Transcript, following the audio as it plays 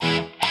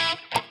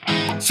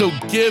So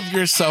give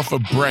yourself a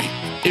break,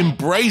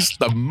 embrace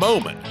the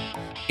moment,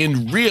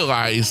 and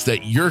realize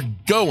that you're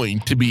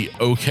going to be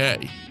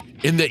okay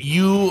and that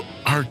you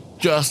are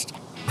just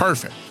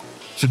perfect.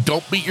 So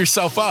don't beat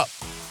yourself up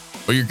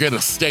or you're going to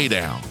stay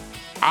down.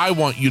 I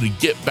want you to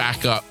get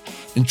back up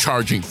and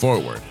charging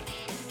forward.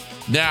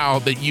 Now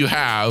that you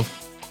have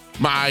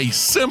my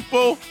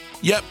simple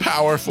yet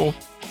powerful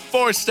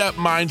 4-step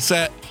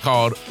mindset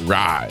called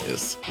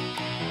RISE.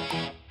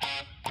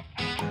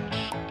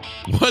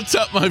 What's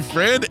up, my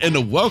friend,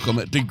 and welcome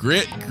to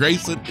Grit,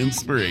 Grace, and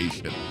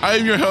Inspiration. I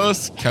am your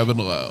host, Kevin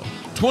Lowe.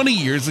 20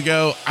 years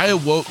ago, I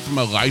awoke from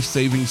a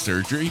life-saving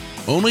surgery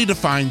only to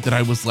find that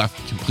I was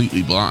left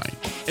completely blind.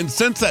 And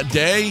since that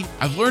day,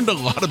 I've learned a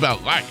lot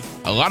about life,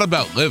 a lot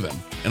about living,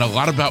 and a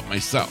lot about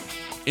myself.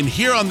 And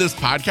here on this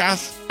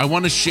podcast, I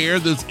want to share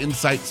those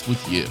insights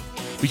with you.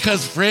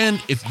 Because,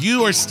 friend, if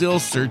you are still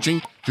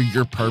searching for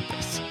your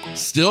purpose,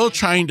 still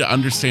trying to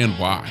understand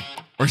why,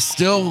 or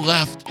still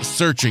left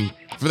searching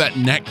for that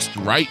next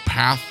right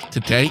path to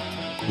take,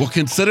 well,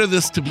 consider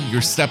this to be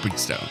your stepping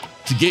stone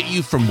to get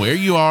you from where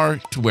you are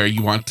to where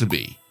you want to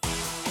be.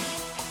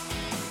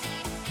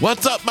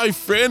 What's up, my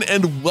friend,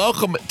 and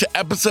welcome to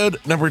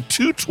episode number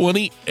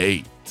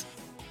 228.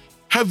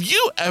 Have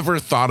you ever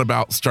thought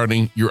about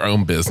starting your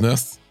own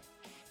business?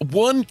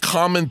 One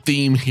common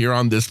theme here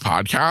on this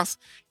podcast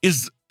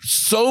is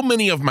so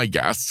many of my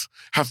guests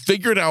have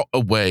figured out a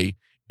way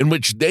in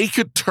which they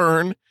could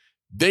turn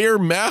their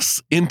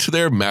mess into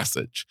their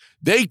message.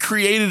 They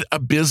created a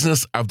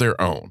business of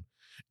their own.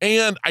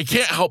 And I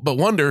can't help but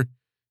wonder,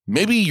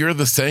 maybe you're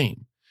the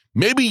same.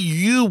 Maybe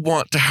you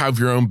want to have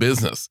your own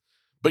business,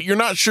 but you're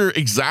not sure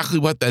exactly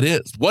what that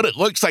is, what it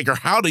looks like, or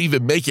how to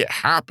even make it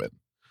happen.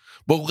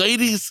 Well,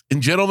 ladies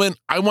and gentlemen,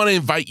 I want to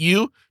invite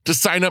you to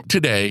sign up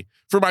today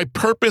for my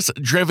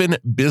purpose-driven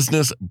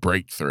business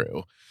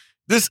breakthrough.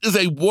 This is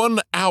a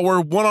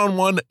 1-hour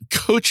one-on-one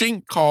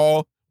coaching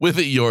call with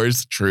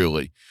yours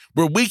truly,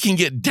 where we can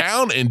get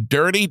down and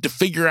dirty to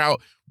figure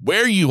out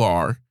where you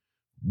are,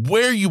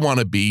 where you want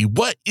to be,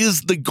 what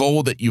is the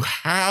goal that you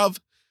have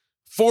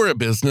for a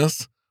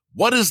business,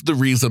 what is the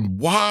reason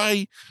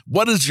why,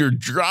 what is your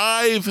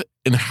drive,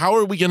 and how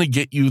are we going to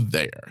get you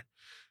there?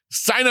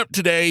 Sign up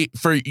today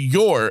for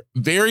your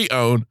very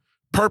own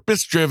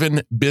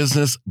purpose-driven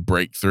business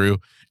breakthrough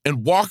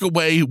and walk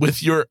away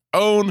with your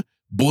own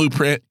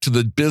blueprint to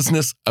the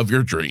business of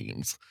your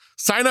dreams.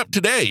 Sign up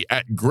today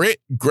at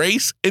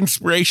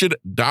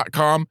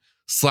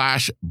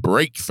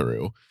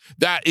gritgraceinspiration.com/breakthrough.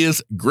 That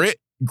is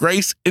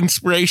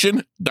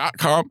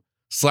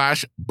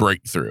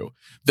gritgraceinspiration.com/breakthrough.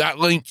 That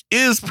link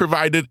is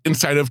provided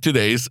inside of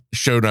today's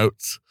show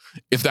notes,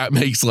 if that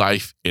makes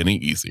life any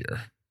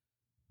easier.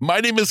 My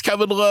name is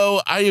Kevin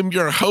Lowe. I am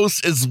your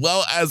host as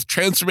well as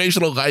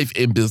transformational life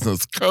and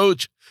business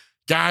coach.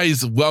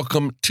 Guys,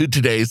 welcome to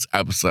today's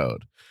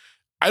episode.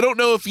 I don't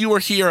know if you were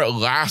here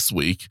last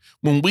week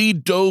when we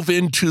dove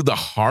into the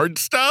hard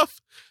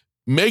stuff,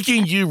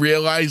 making you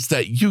realize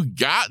that you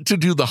got to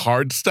do the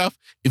hard stuff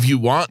if you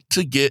want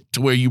to get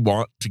to where you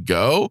want to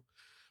go.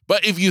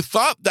 But if you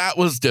thought that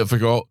was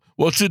difficult,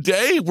 well,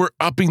 today we're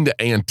upping the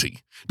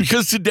ante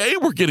because today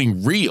we're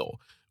getting real.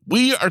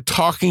 We are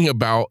talking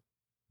about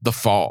the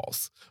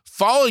falls,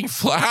 falling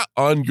flat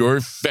on your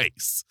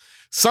face,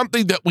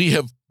 something that we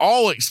have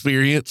all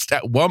experienced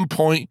at one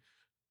point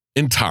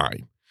in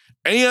time.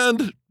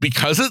 And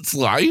because it's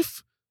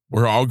life,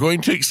 we're all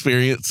going to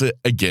experience it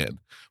again,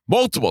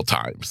 multiple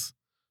times.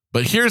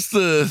 But here's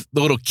the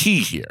little key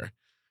here,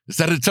 is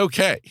that it's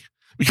okay.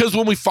 Because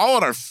when we fall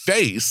on our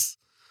face,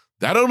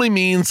 that only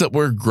means that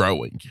we're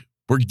growing.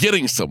 We're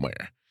getting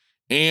somewhere.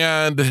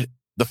 And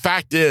the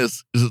fact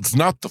is it's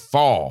not the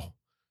fall.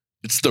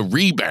 It's the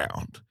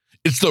rebound.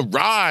 It's the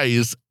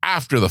rise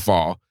after the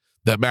fall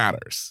that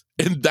matters.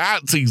 And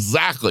that's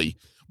exactly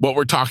what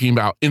we're talking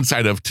about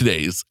inside of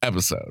today's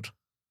episode.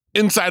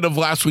 Inside of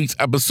last week's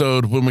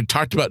episode, when we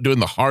talked about doing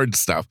the hard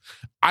stuff,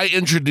 I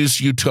introduced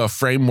you to a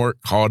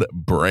framework called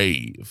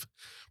BRAVE.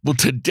 Well,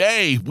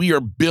 today we are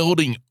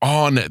building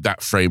on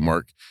that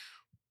framework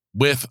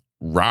with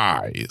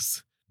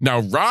RISE. Now,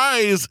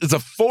 RISE is a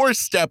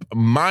 4-step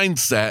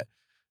mindset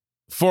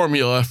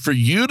formula for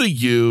you to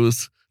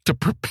use to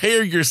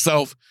prepare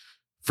yourself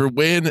for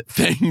when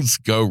things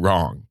go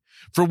wrong,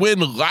 for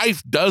when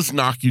life does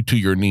knock you to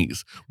your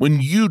knees, when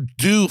you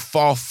do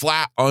fall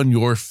flat on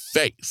your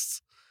face.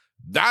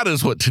 That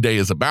is what today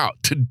is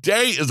about.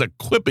 Today is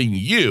equipping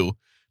you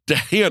to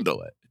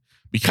handle it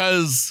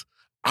because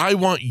I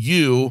want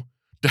you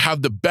to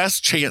have the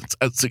best chance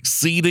at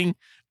succeeding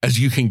as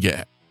you can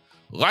get.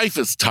 Life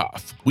is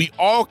tough. We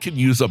all can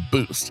use a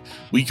boost.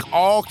 We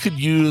all could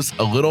use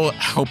a little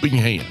helping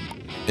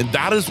hand. And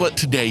that is what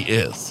today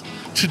is.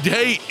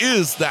 Today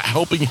is that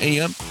helping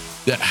hand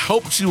that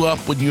helps you up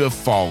when you have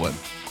fallen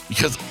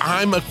because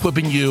I'm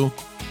equipping you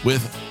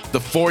with the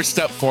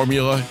 4-step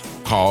formula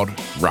called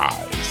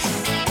RISE.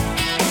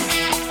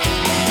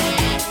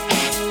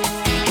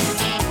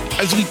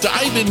 As we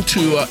dive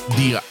into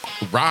the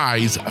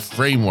RISE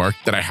framework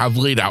that I have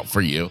laid out for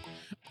you,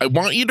 I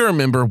want you to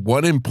remember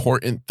one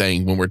important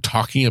thing when we're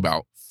talking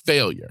about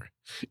failure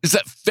is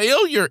that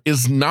failure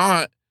is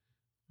not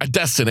a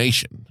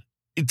destination.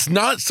 It's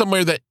not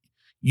somewhere that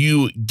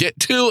you get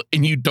to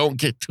and you don't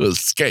get to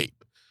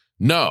escape.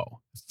 No,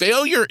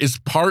 failure is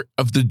part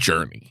of the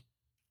journey.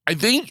 I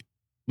think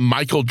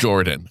Michael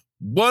Jordan,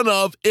 one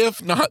of,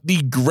 if not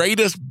the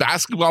greatest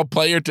basketball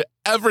player to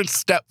ever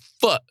step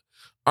foot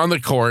on the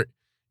court,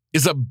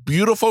 is a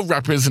beautiful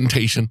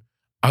representation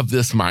of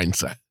this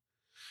mindset.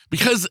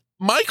 Because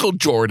Michael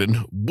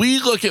Jordan, we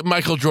look at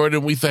Michael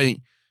Jordan, we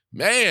think,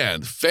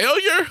 man,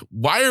 failure?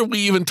 Why are we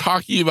even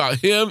talking about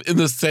him in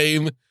the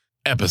same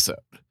episode?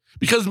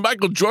 Because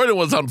Michael Jordan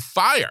was on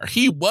fire.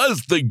 He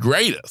was the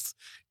greatest,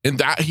 and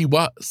that he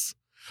was.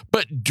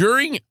 But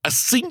during a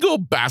single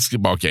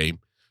basketball game,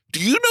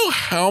 do you know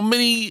how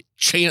many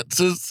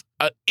chances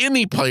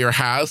any player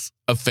has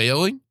of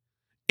failing?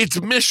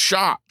 It's missed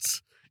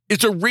shots.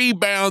 It's a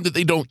rebound that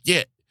they don't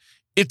get.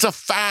 It's a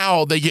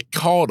foul they get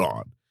called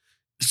on.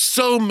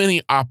 So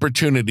many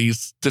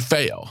opportunities to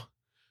fail.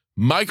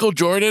 Michael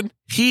Jordan,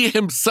 he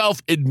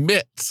himself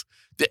admits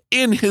that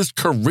in his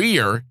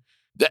career,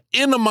 that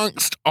in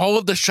amongst all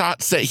of the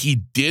shots that he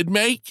did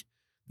make,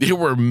 there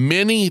were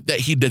many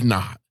that he did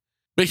not.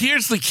 But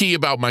here's the key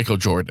about Michael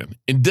Jordan,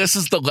 and this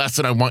is the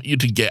lesson I want you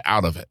to get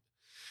out of it,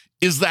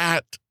 is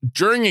that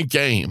during a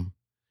game,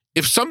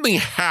 if something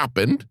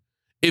happened,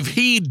 if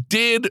he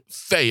did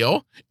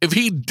fail, if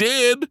he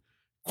did,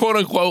 quote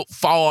unquote,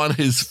 fall on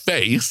his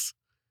face,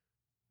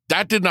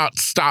 that did not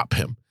stop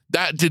him.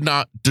 That did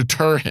not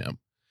deter him.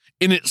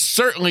 And it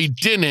certainly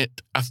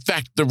didn't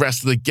affect the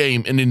rest of the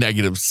game in a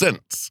negative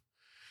sense.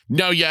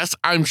 Now, yes,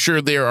 I'm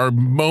sure there are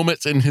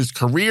moments in his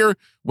career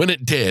when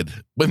it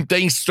did, when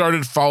things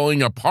started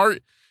falling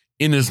apart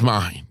in his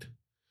mind.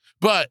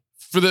 But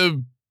for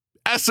the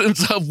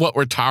essence of what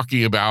we're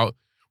talking about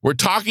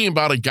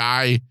a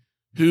guy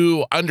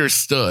who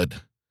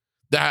understood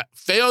that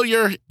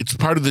failure, it's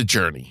part of the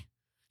journey.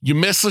 You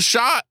miss a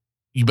shot,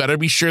 you better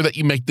be sure that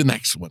you make the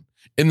next one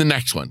and the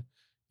next one.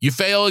 You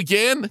fail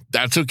again,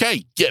 that's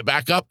okay. Get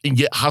back up and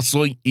get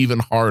hustling even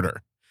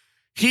harder.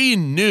 He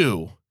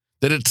knew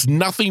that it's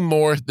nothing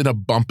more than a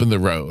bump in the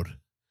road.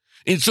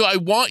 And so I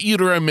want you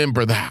to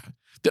remember that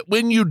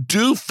when you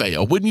do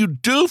fail, when you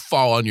do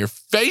fall on your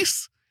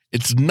face,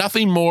 it's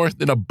nothing more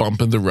than a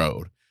bump in the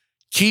road.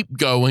 Keep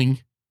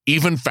going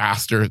even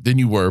faster than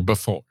you were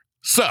before.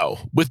 So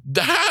with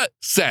that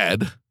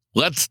said,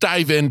 let's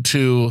dive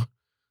into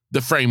the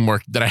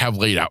framework that I have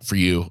laid out for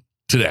you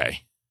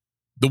today.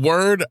 The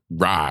word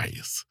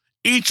rise.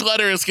 Each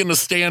letter is going to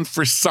stand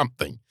for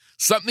something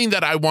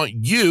that I want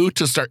you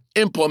to start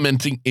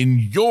implementing in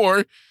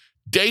your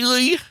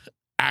daily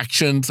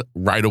actions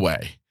right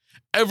away.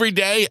 Every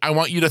day, I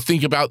want you to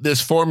think about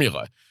this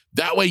formula.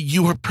 That way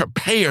you are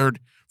prepared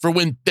for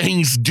when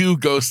things do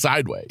go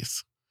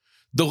sideways.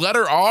 The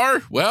letter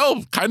R,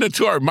 well, kind of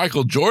to our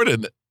Michael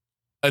Jordan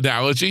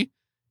analogy,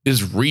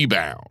 is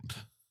rebound.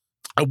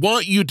 I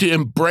want you to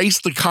embrace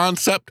the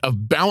concept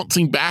of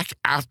bouncing back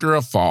after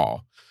a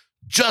fall.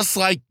 Just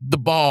like the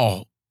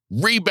ball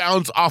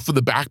rebounds off of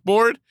the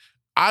backboard,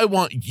 I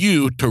want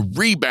you to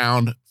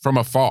rebound from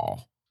a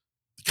fall.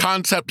 The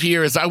concept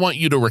here is I want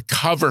you to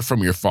recover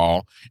from your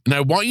fall, and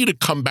I want you to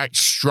come back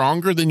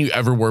stronger than you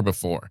ever were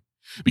before.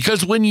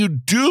 Because when you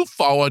do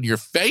fall on your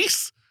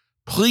face,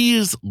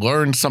 please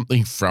learn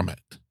something from it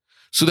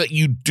so that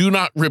you do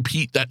not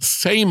repeat that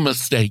same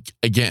mistake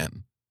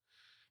again.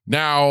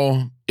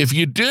 Now, if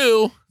you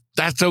do,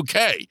 that's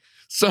okay.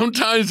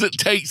 Sometimes it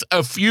takes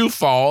a few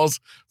falls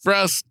for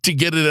us to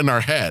get it in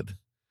our head.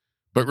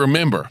 But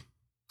remember,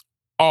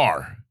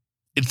 R,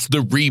 it's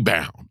the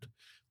rebound.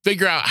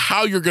 Figure out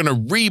how you're going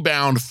to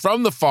rebound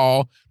from the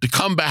fall to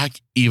come back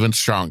even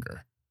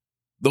stronger.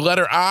 The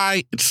letter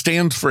I, it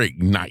stands for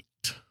ignite.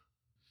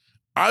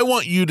 I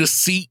want you to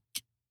seek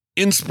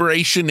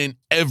inspiration in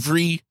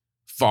every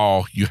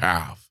fall you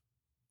have.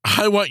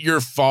 I want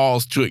your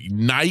falls to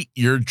ignite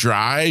your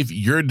drive,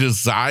 your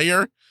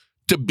desire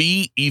to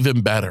be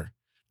even better,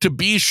 to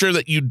be sure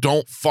that you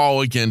don't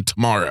fall again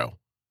tomorrow.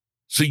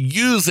 So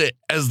use it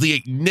as the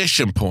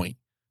ignition point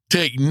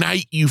to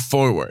ignite you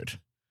forward.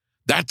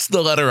 That's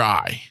the letter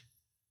I.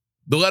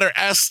 The letter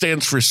S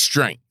stands for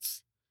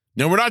strength.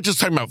 Now, we're not just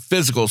talking about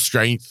physical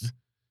strength.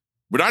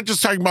 We're not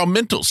just talking about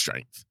mental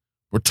strength.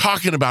 We're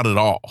talking about it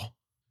all.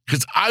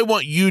 Because I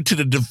want you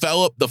to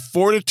develop the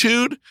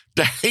fortitude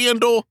to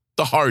handle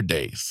the hard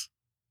days.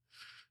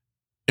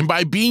 And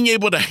by being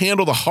able to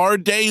handle the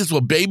hard days,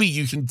 well, baby,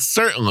 you can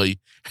certainly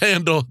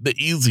handle the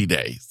easy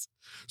days.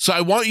 So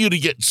I want you to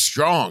get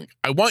strong.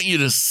 I want you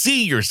to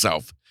see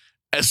yourself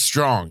as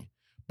strong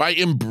by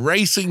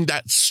embracing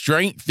that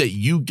strength that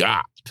you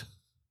got.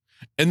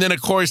 And then,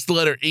 of course, the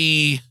letter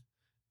E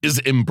is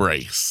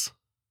embrace.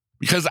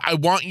 Because I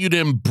want you to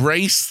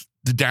embrace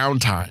the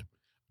downtime.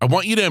 I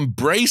want you to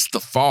embrace the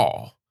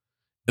fall.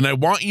 And I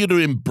want you to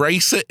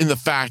embrace it in the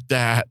fact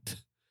that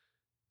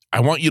I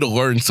want you to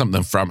learn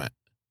something from it.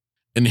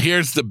 And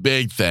here's the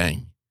big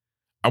thing.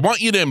 I want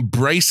you to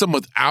embrace them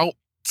without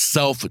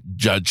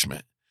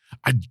self-judgment.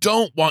 I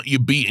don't want you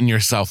beating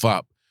yourself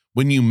up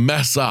when you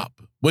mess up,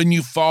 when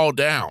you fall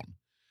down.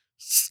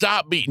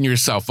 Stop beating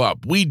yourself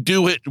up. We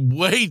do it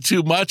way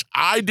too much.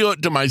 I do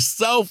it to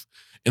myself,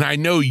 and I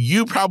know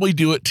you probably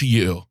do it to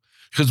you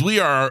because we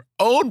are our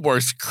own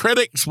worst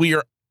critics. We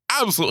are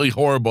absolutely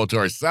horrible to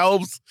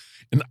ourselves,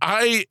 and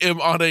I am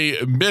on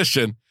a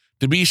mission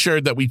to be sure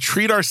that we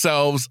treat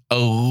ourselves a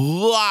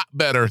lot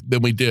better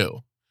than we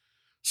do.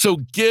 So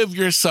give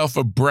yourself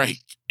a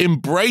break.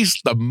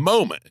 Embrace the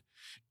moment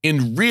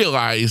and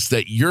realize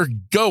that you're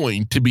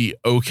going to be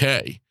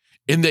okay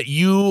and that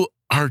you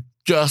are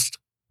just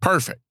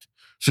perfect.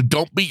 So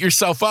don't beat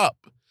yourself up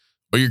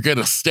or you're going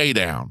to stay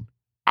down.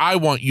 I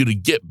want you to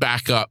get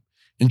back up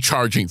and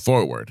charging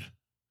forward.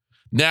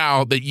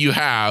 Now that you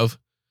have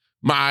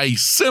my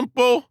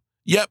simple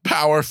yet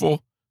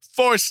powerful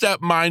 4-step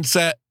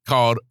mindset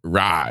called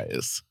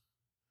RISE.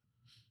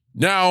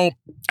 Now,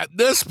 at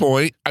this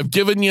point, I've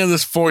given you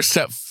this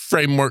 4-step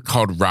framework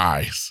called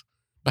RISE.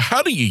 But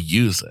how do you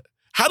use it?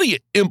 How do you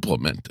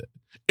implement it?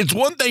 It's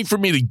one thing for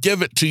me to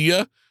give it to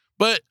you,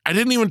 but I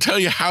didn't even tell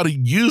you how to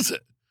use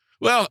it.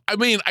 Well, I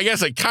mean, I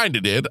guess I kind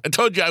of did. I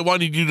told you I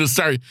wanted you to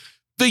start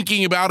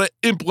thinking about it,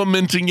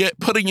 implementing it,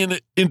 putting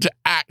it into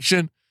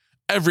action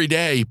every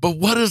day. But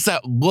what does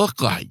that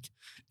look like?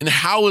 And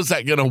how is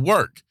that going to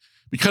work?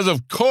 Because,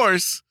 of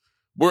course,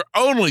 we're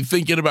only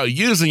thinking about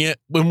using it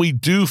when we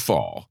do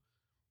fall.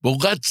 Well,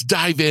 let's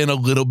dive in a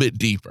little bit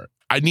deeper.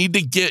 I need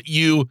to get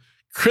you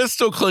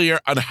crystal clear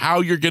on how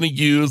you're going to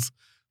use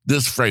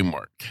this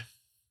framework.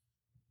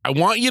 I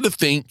want you to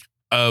think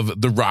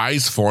of the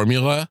RISE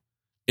formula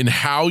and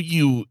how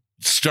you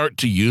start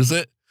to use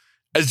it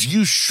as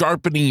you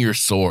sharpening your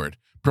sword,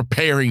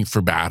 preparing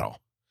for battle.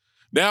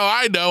 Now,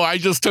 I know I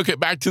just took it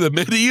back to the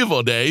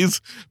medieval days,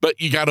 but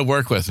you got to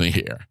work with me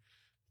here.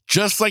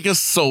 Just like a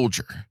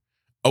soldier,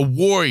 a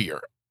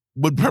warrior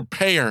would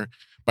prepare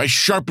by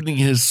sharpening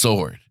his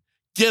sword,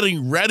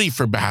 getting ready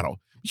for battle,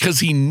 because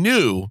he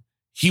knew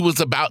he was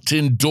about to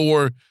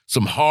endure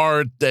some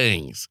hard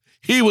things.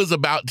 He was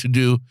about to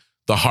do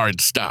the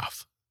hard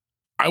stuff.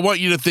 I want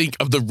you to think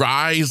of the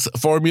RISE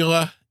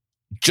formula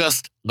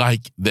just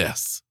like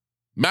this.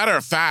 Matter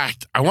of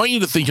fact, I want you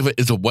to think of it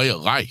as a way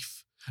of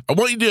life. I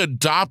want you to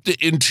adopt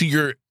it into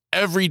your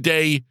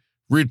everyday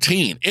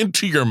routine,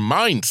 into your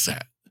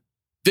mindset.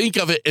 Think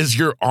of it as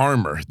your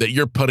armor that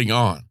you're putting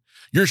on.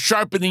 You're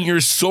sharpening your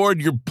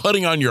sword. You're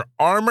putting on your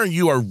armor.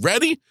 You are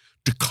ready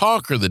to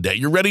conquer the day.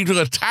 You're ready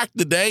to attack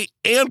the day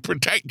and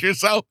protect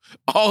yourself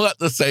all at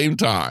the same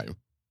time.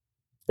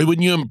 And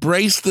when you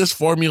embrace this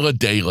formula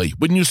daily,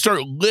 when you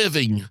start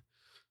living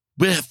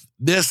with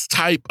this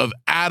type of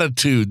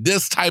attitude,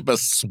 this type of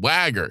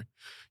swagger,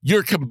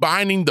 you're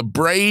combining the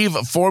brave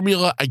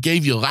formula I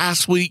gave you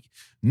last week.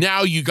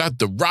 Now you got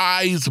the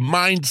RISE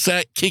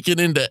mindset kicking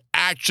into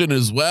action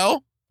as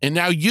well. And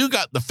now you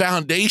got the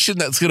foundation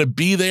that's going to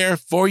be there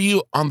for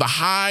you on the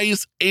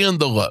highs and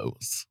the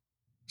lows.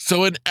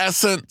 So in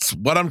essence,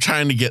 what I'm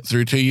trying to get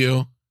through to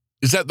you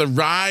is that the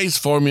RISE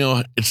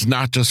formula, it's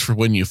not just for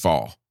when you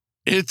fall.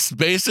 It's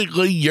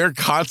basically your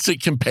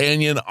constant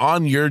companion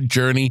on your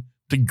journey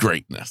to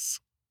greatness.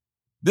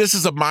 This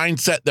is a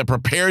mindset that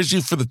prepares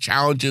you for the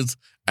challenges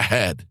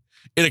ahead.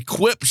 It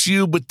equips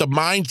you with the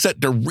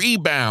mindset to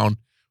rebound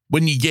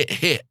when you get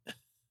hit.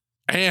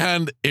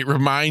 And it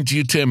reminds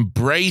you to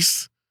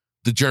embrace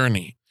the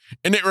journey.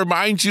 And it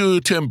reminds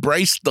you to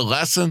embrace the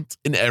lessons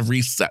in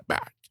every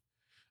setback.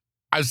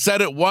 I've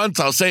said it once,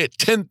 I'll say it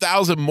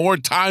 10,000 more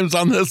times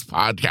on this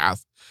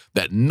podcast,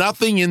 that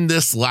nothing in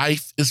this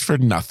life is for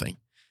nothing.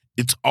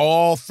 It's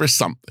all for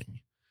something.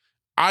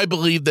 I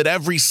believe that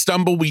every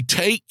stumble we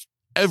take,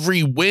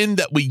 every win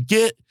that we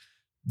get,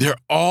 they're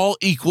all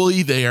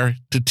equally there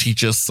to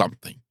teach us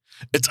something.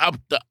 It's up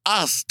to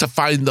us to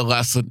find the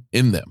lesson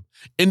in them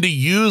and to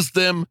use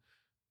them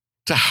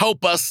to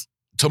help us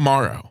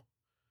tomorrow.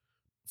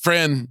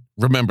 Friend,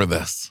 remember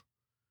this.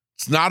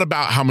 It's not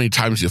about how many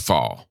times you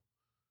fall.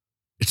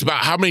 It's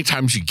about how many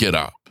times you get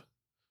up.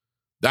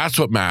 That's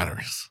what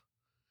matters.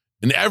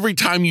 And every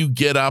time you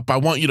get up, I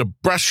want you to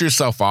brush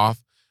yourself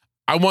off.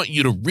 I want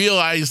you to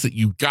realize that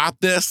you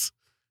got this.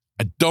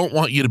 I don't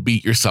want you to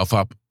beat yourself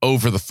up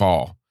over the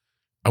fall.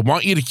 I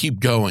want you to keep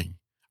going.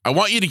 I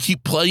want you to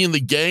keep playing the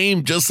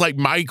game just like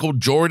Michael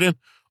Jordan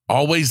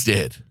always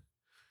did.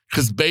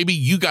 Because, baby,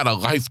 you got a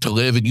life to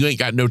live and you ain't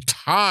got no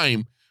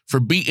time for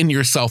beating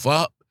yourself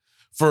up,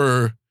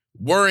 for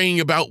worrying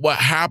about what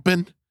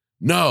happened.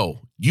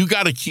 No, you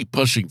got to keep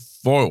pushing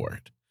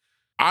forward.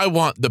 I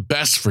want the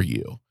best for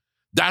you.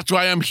 That's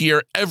why I'm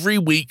here every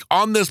week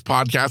on this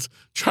podcast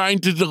trying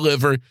to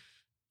deliver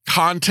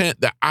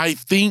content that I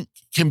think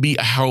can be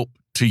a help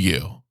to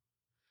you.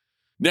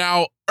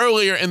 Now,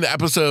 earlier in the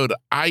episode,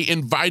 I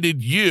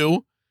invited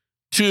you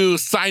to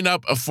sign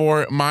up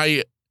for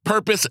my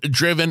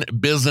purpose-driven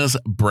business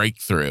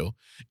breakthrough.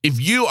 If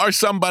you are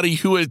somebody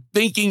who is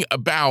thinking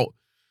about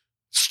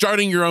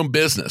starting your own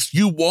business,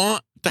 you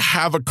want to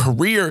have a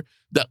career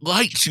that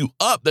lights you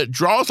up, that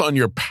draws on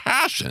your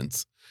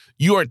passions.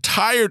 You are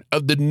tired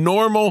of the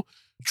normal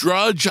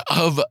drudge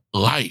of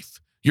life.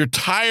 You're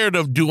tired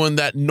of doing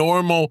that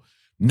normal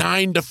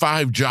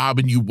 9-to-5 job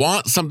and you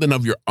want something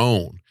of your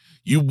own.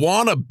 You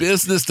want a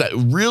business that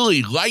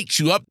really lights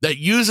you up, that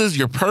uses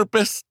your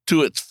purpose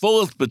to its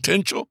fullest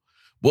potential.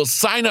 Well,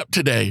 sign up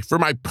today for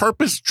my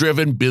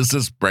purpose-driven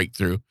business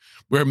breakthrough,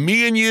 where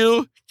me and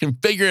you can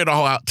figure it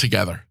all out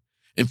together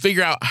and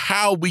figure out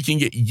how we can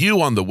get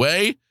you on the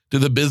way to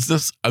the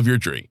business of your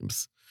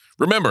dreams.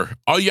 Remember,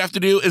 all you have to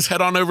do is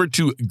head on over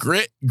to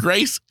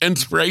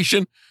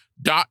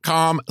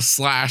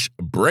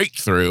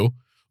gritgraceinspiration.com/breakthrough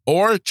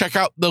or check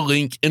out the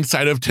link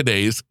inside of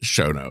today's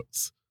show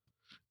notes.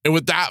 And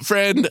with that,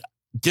 friend,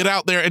 get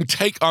out there and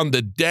take on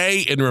the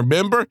day. And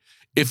remember,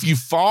 if you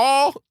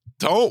fall,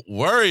 don't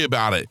worry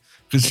about it,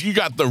 because you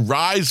got the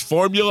Rise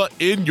formula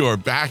in your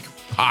back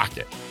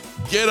pocket.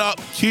 Get up,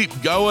 keep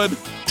going,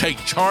 take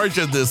charge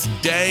of this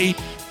day,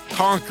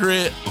 conquer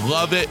it,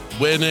 love it,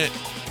 win it.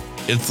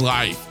 It's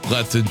life.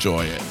 Let's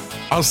enjoy it.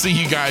 I'll see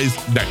you guys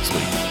next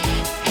week.